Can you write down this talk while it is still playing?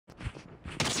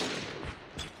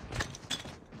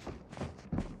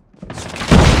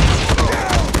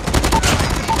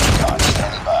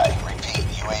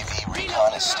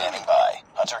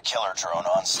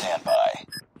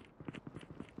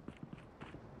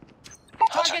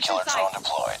Targets Killer in sight. drone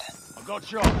deployed. I got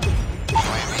shot.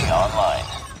 UAV online.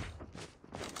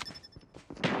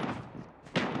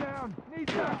 Down. Need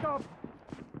backup.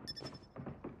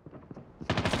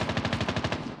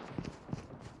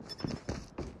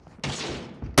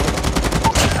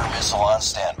 Predator missile on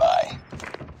standby.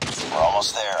 We're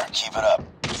almost there. Keep it up.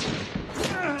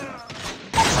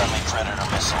 Friendly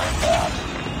Predator missile inbound.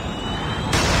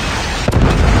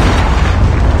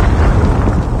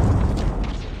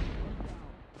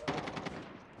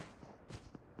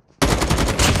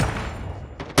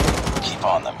 Keep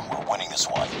on them. We're winning this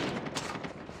one.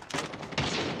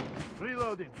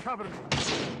 Reloading. Cover me.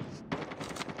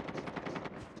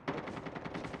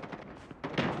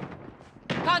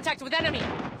 Contact with enemy.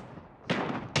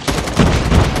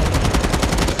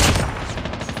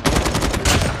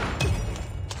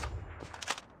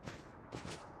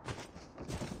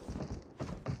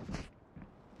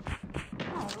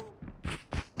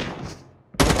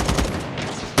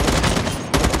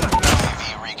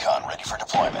 UAV recon ready for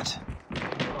deployment.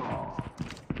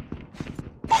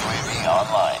 UAV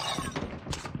online.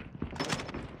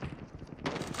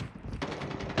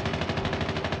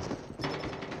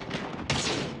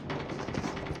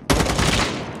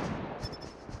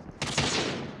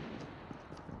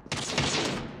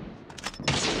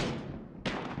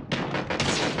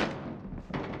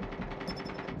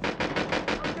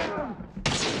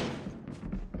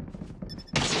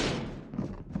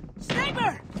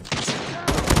 Sniper!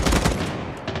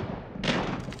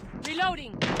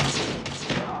 Reloading.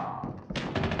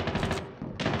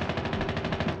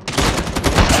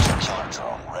 Killer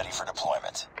drone ready for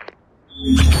deployment.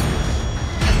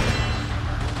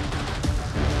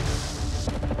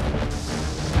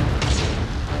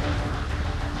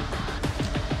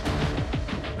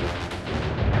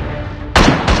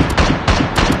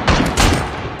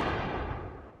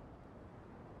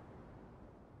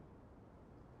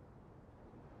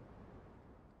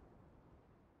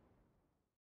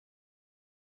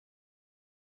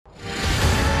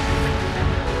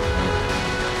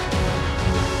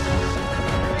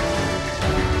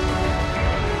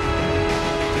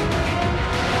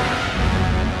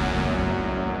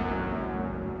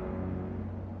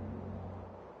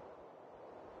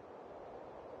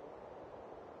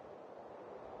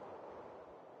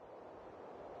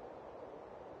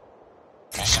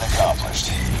 Mission accomplished.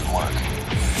 Good work.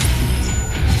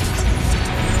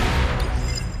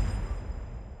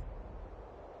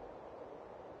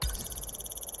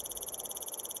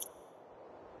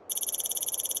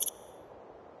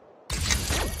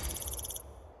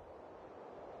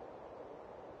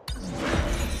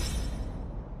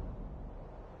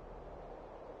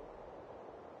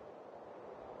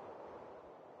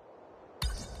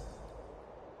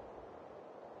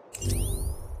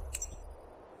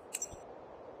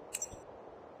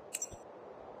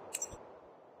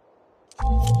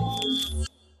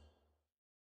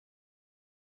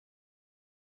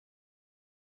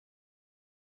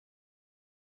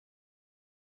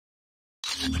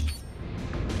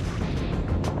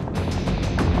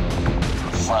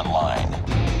 Front line.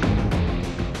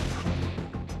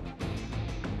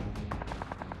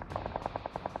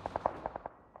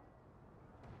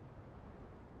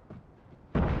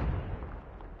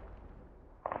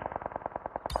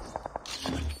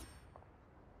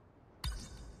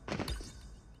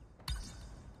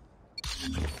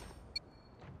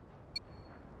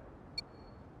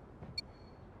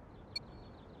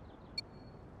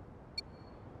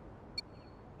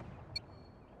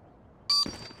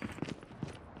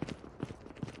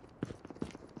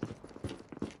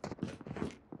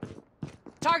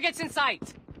 Targets in sight.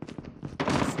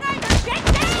 Sniper, get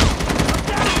down!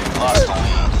 Lost the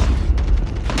lead.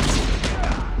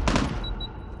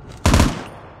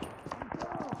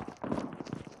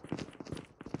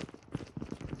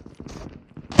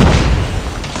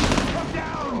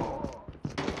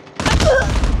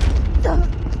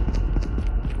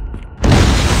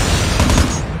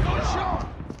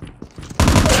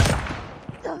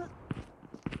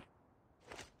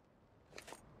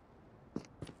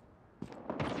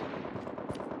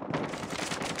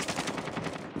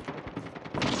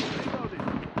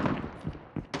 Reloading.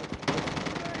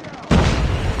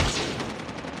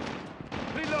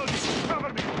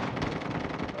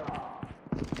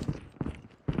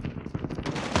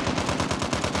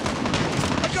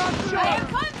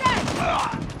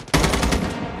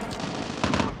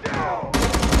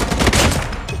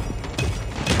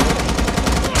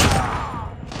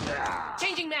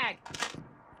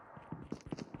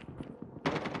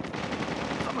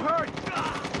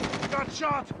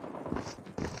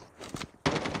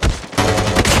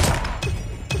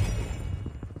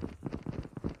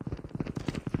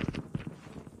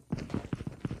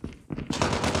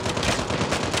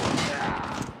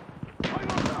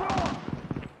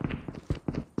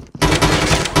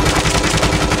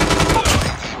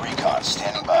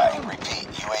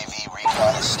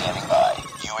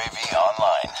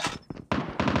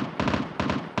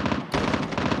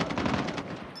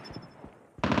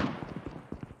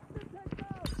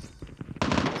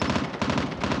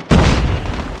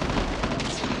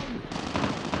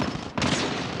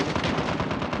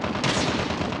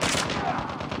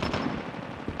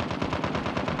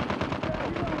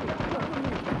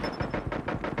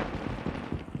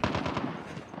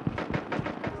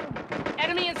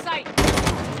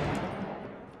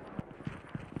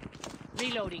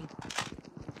 Reloading.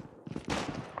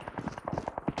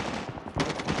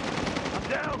 I'm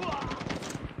down.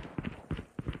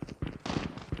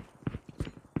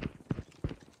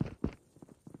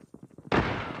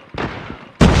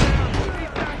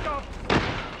 Need backup.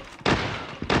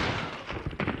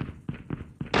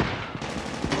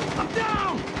 I'm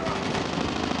down.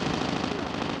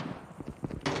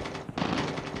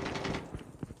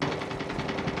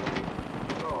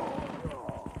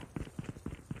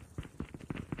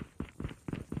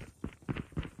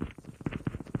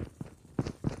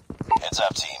 Heads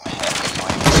up, team. Enemy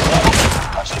UAV spotted.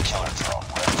 Hunter killer drone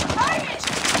ready for deployment.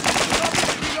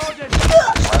 Reloaded.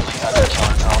 Friendly hunter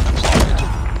killer drone deployed.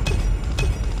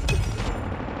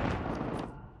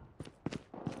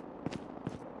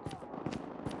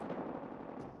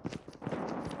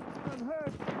 I'm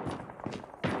hurt.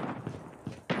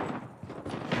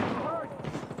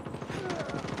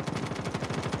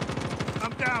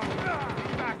 I'm down.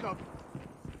 Need backup.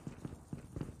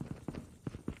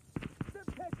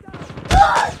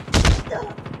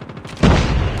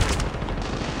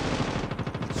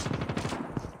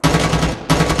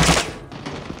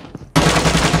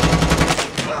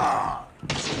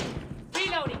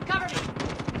 Reloading. Cover me.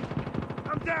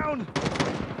 I'm down.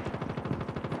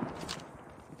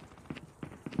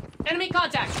 Enemy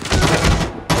contact.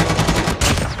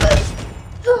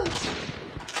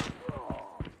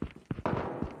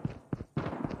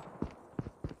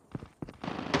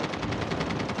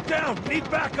 Down. Need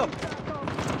backup.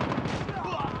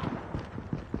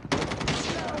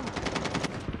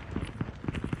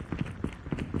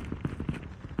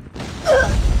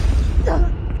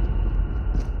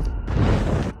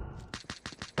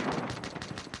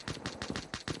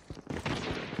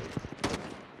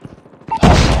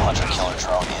 Hostile hunter killer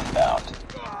drone inbound.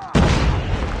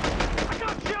 I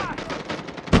got shot.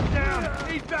 Down.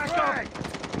 Need backup.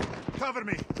 Cover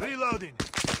me. Reloading.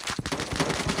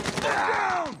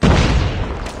 Down.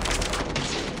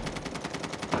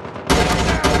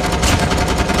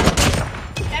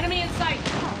 Enemy in sight.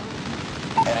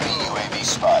 Enemy UAV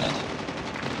spotted.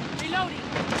 Reloading.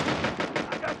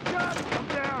 I got shot. I'm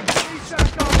down. Need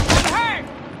backup. Hurt.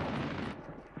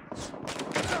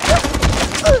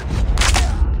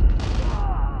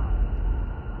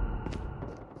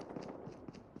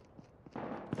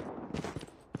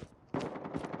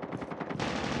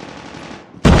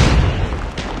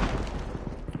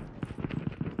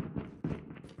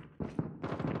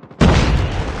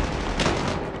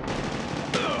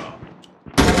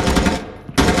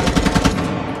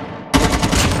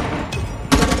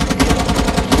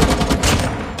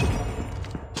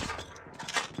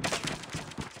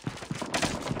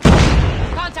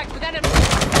 Contact with enemy.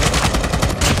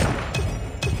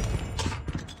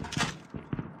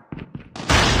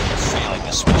 Failing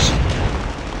this mission.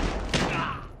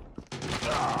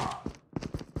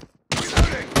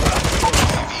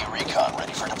 UAV recon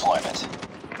ready for deployment.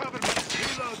 Cover me.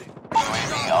 Reloading.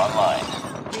 UAV online.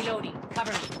 Reloading.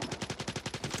 Cover me.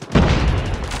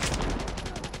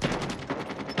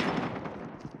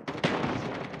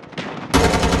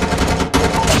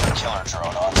 Hunter killer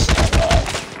drone on standby.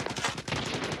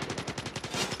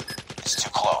 It's too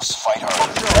close. Fight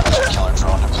harder. Hunter killer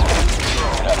drone deployed.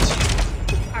 Get up, team.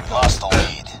 We lost the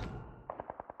lead.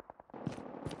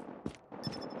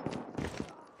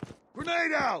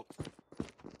 Grenade out.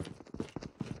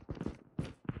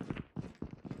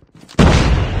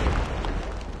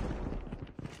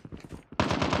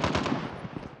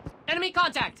 Enemy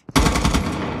contact.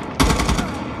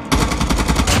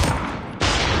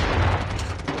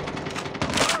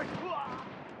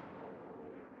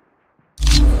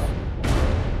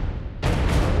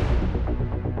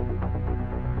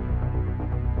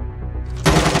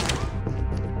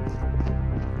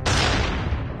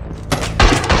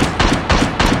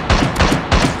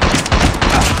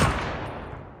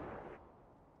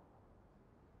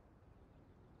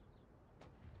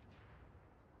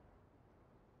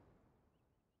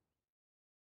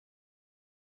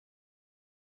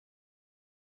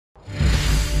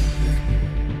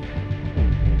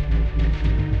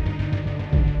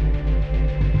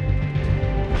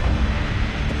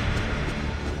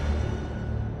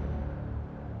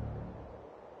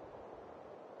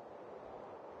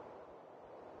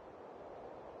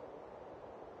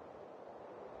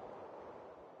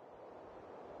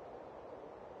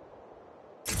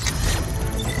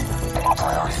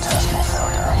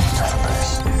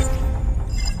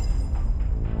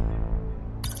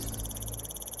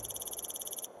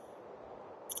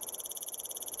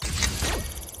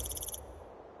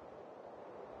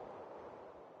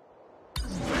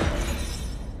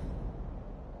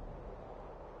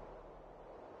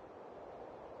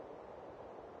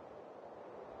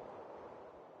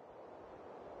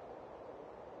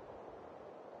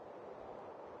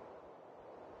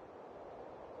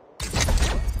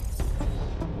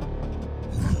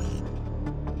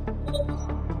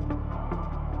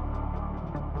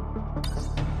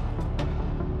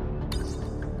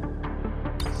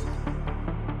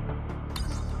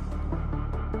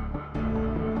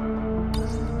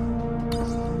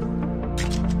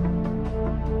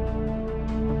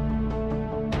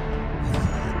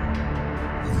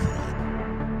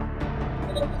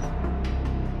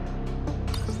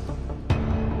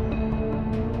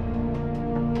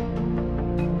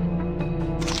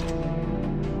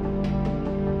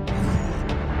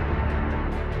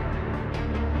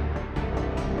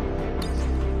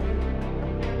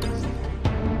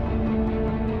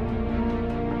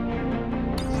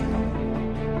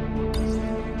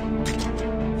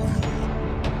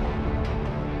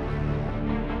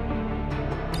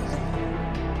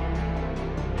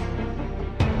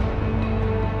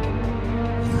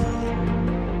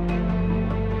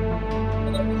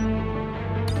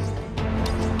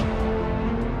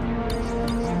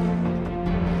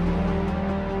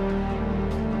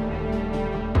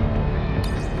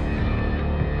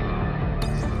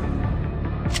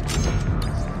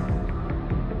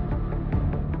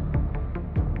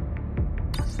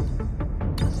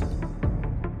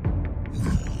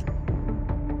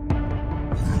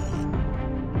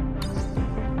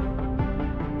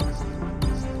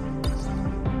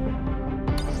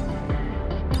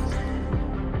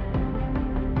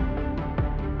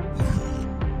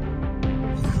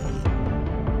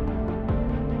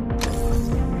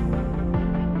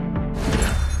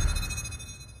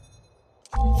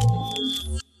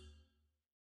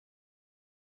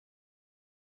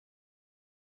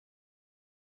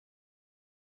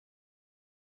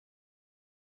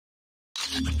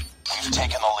 We've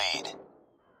taken the lead.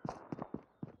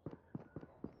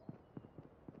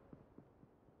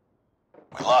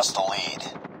 We lost the lead.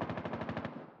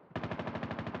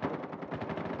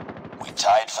 We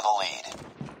tied for the lead.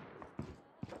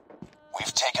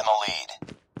 We've taken the lead.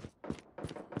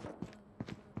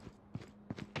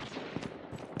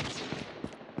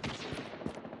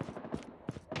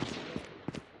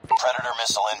 Predator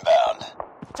missile inbound.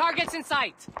 Targets in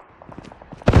sight.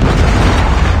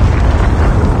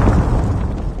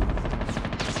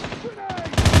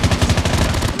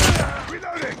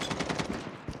 Reloading!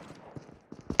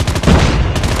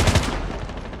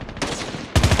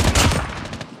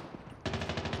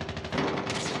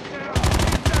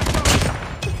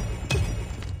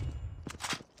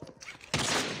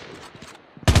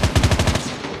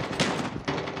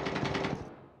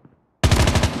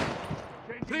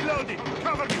 Reloading!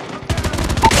 Cover me!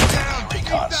 UAV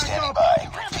recon standing by.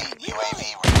 Repeat, UAV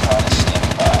recon is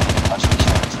standing by. Hunter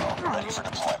killer drone ready for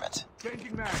deployment.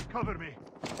 Changing mag, cover me.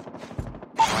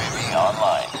 UAV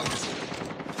online.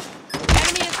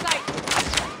 Enemy in sight.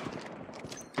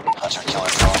 Hunter killer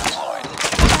drone deployed.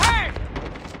 Hurt!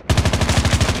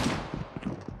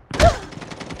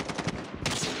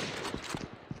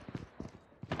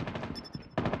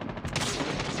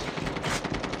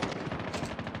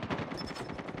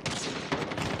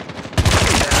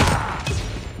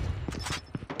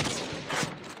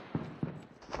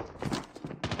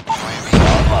 UAV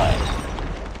online.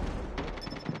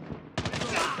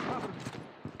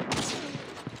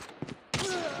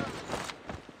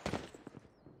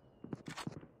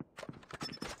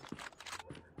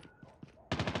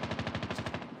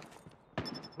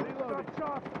 Reloading.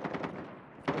 Shot.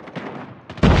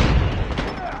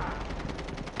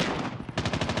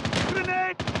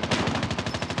 Grenade!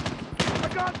 I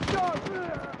got shot!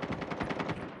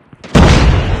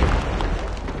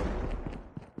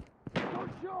 Got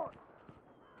shot!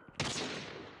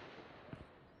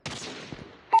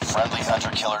 Friendly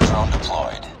hunter killer drone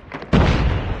deployed.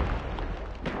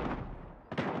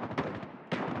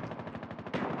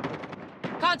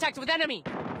 Contact with enemy.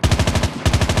 I'm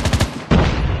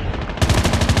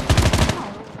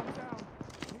down.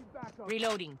 Need backup.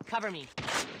 Reloading. Cover me.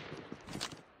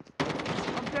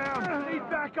 I'm down. Need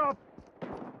backup.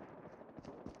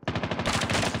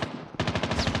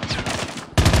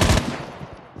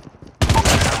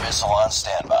 Predator missile on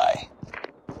standby.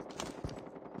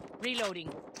 Reloading.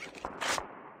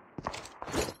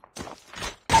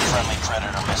 Friendly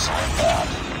predator missile inbound.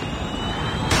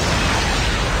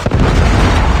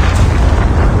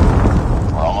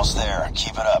 We're almost there.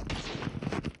 Keep it up.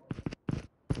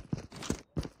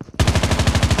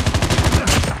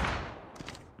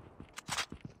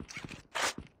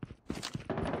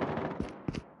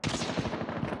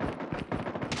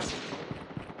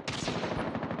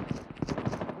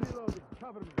 Reloading.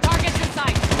 Cover me. Targets in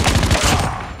sight.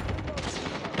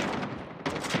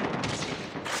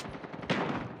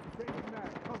 Changing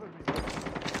mag, cover me.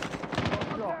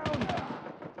 I'm down.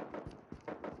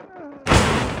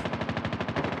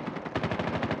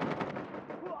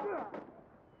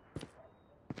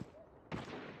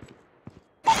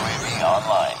 UAV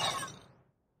online.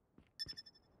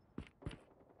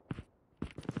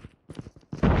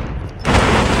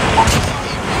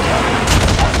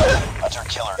 Hunter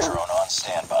killer drone on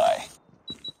standby.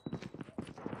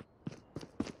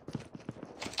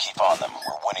 Keep on them.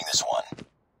 We're winning this one.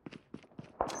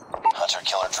 Hunter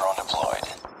killer drone deployed.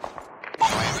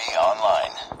 UAV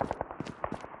online.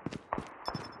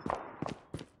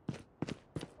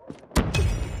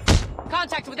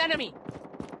 Contact with enemy.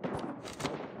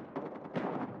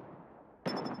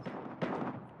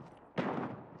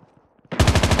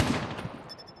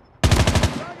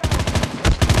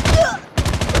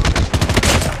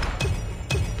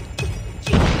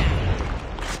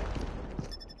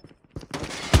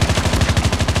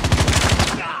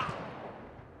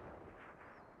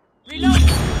 Reload!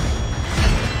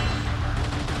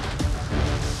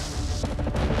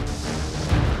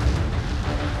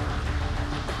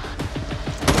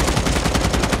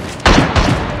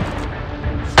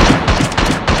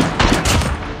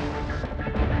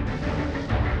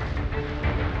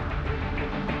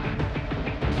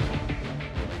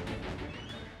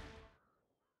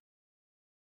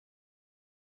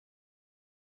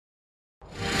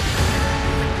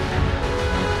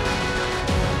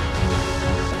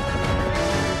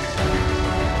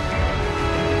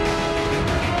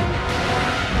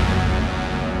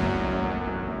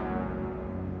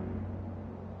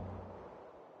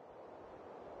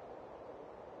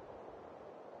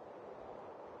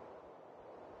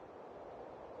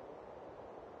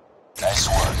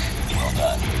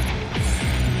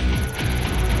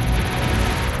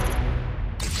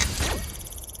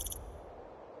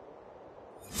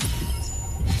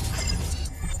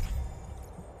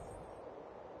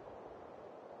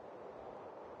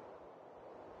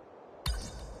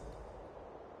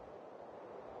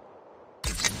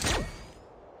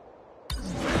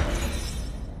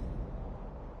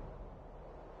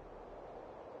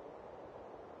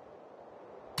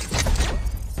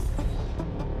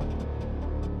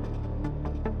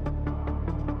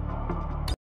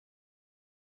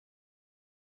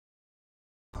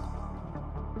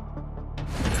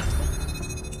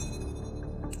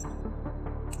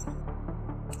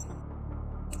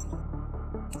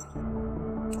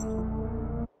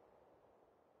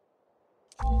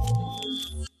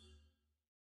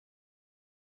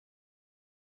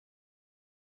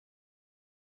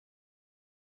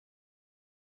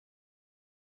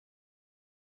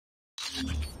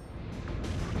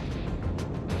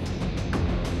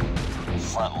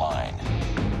 Front line.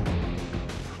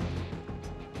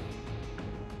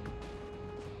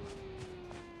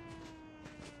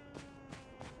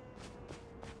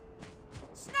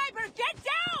 Sniper, get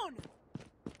down!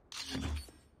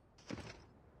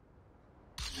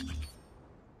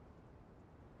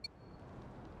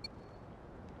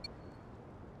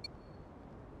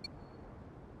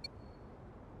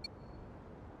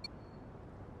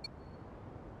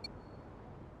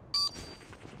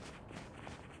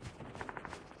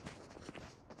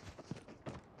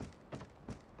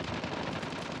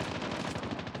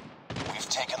 We've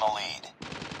taken the lead.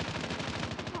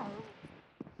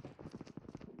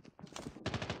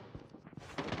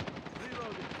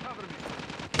 Reloading. Cover me.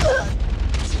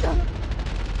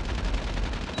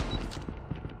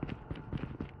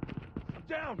 I'm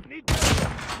down. Need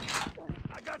backup.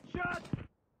 I got shot.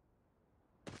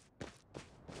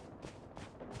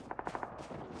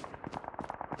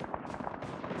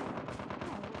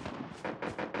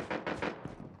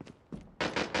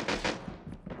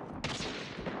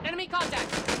 Enemy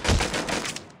contact!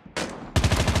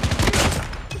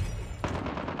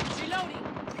 Reloading!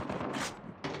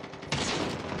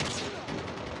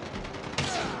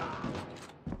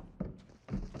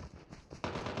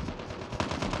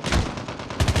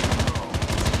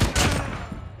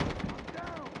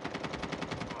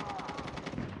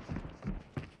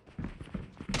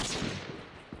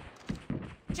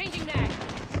 Changing mag!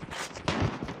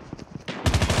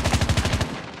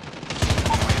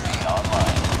 UAV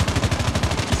online.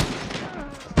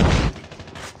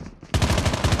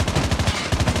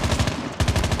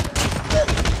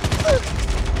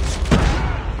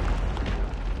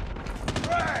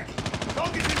 Frag!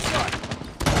 Don't get this shot.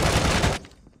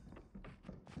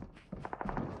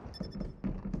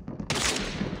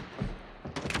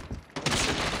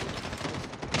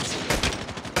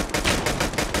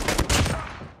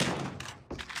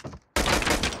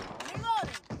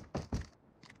 Reloading!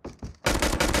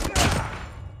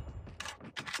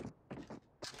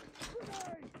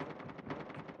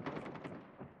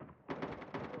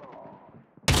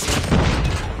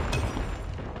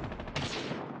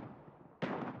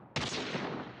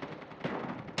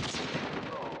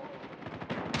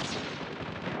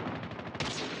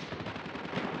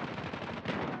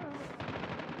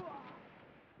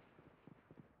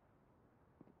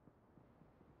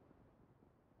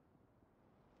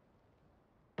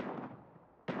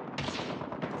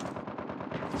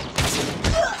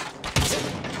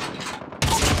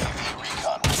 UAV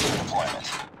recon ready for deployment.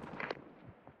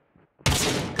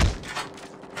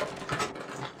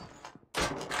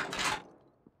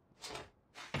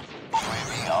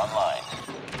 UAV online.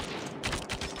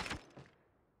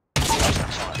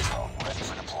 Hunter-killer drone ready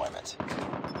for deployment.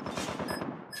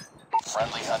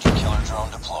 Friendly hunter-killer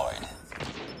drone deployed.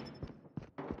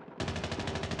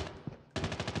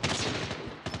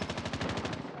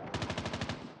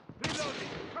 Reloading.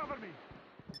 Cover me.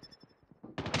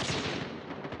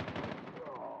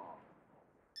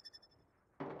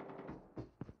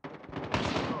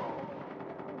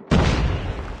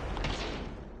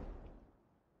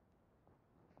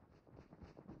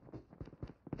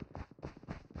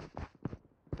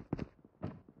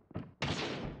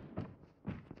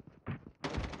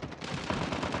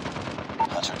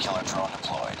 Hunter-killer drone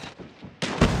deployed.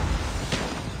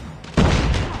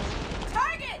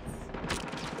 Targets!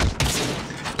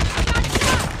 I got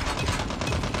shot!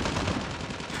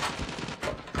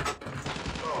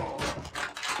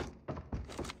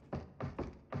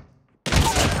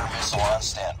 Predator missile on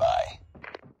standby.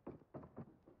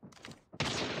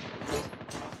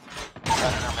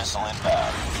 Predator missile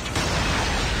inbound.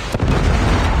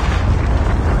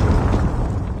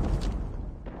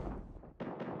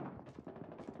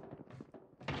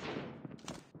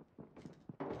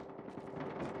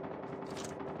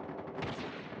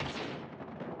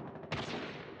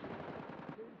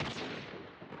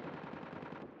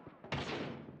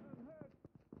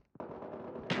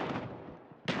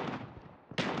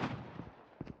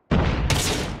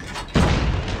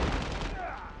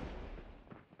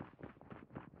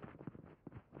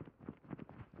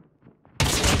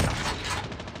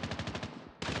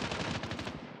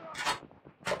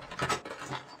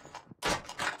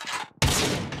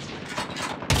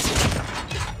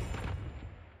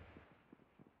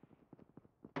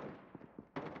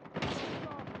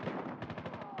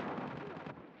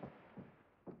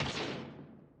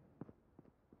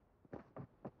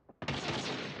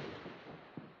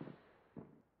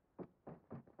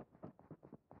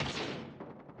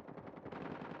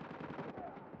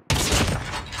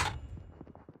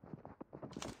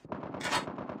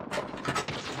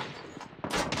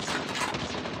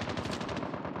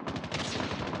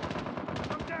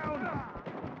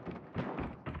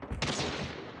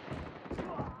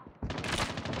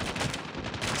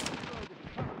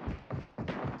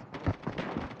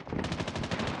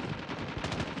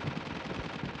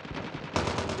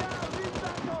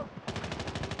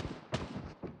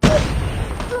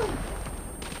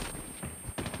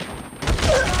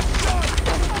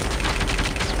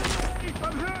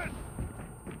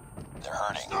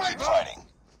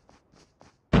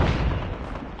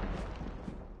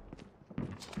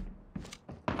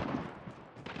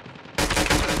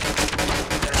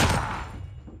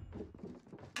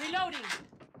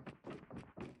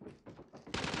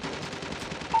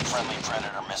 Friendly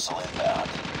Predator missile inbound.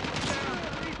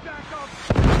 Need backup.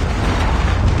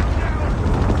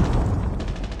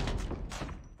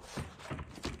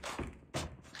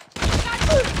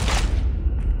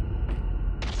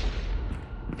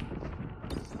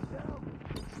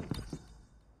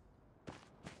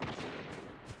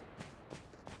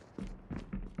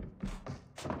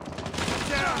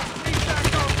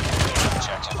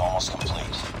 Objective almost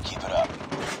complete. Keep it up.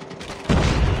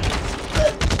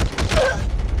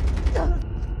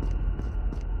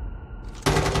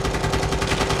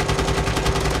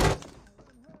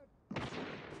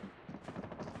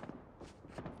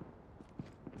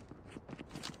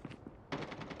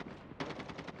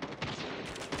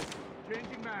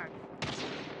 Changing mag.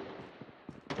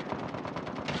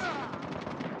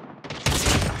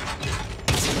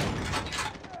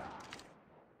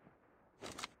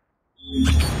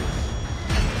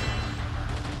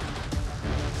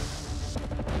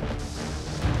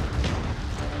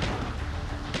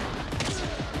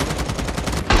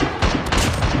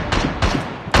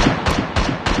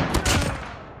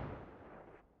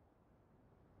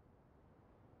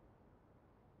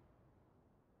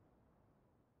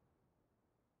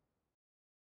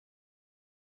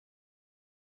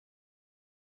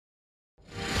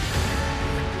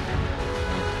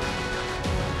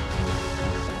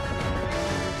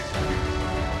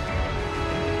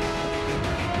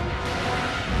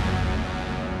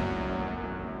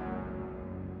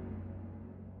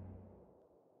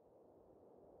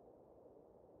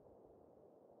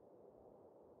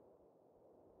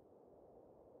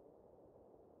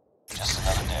 Just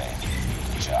another day.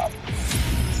 Good job.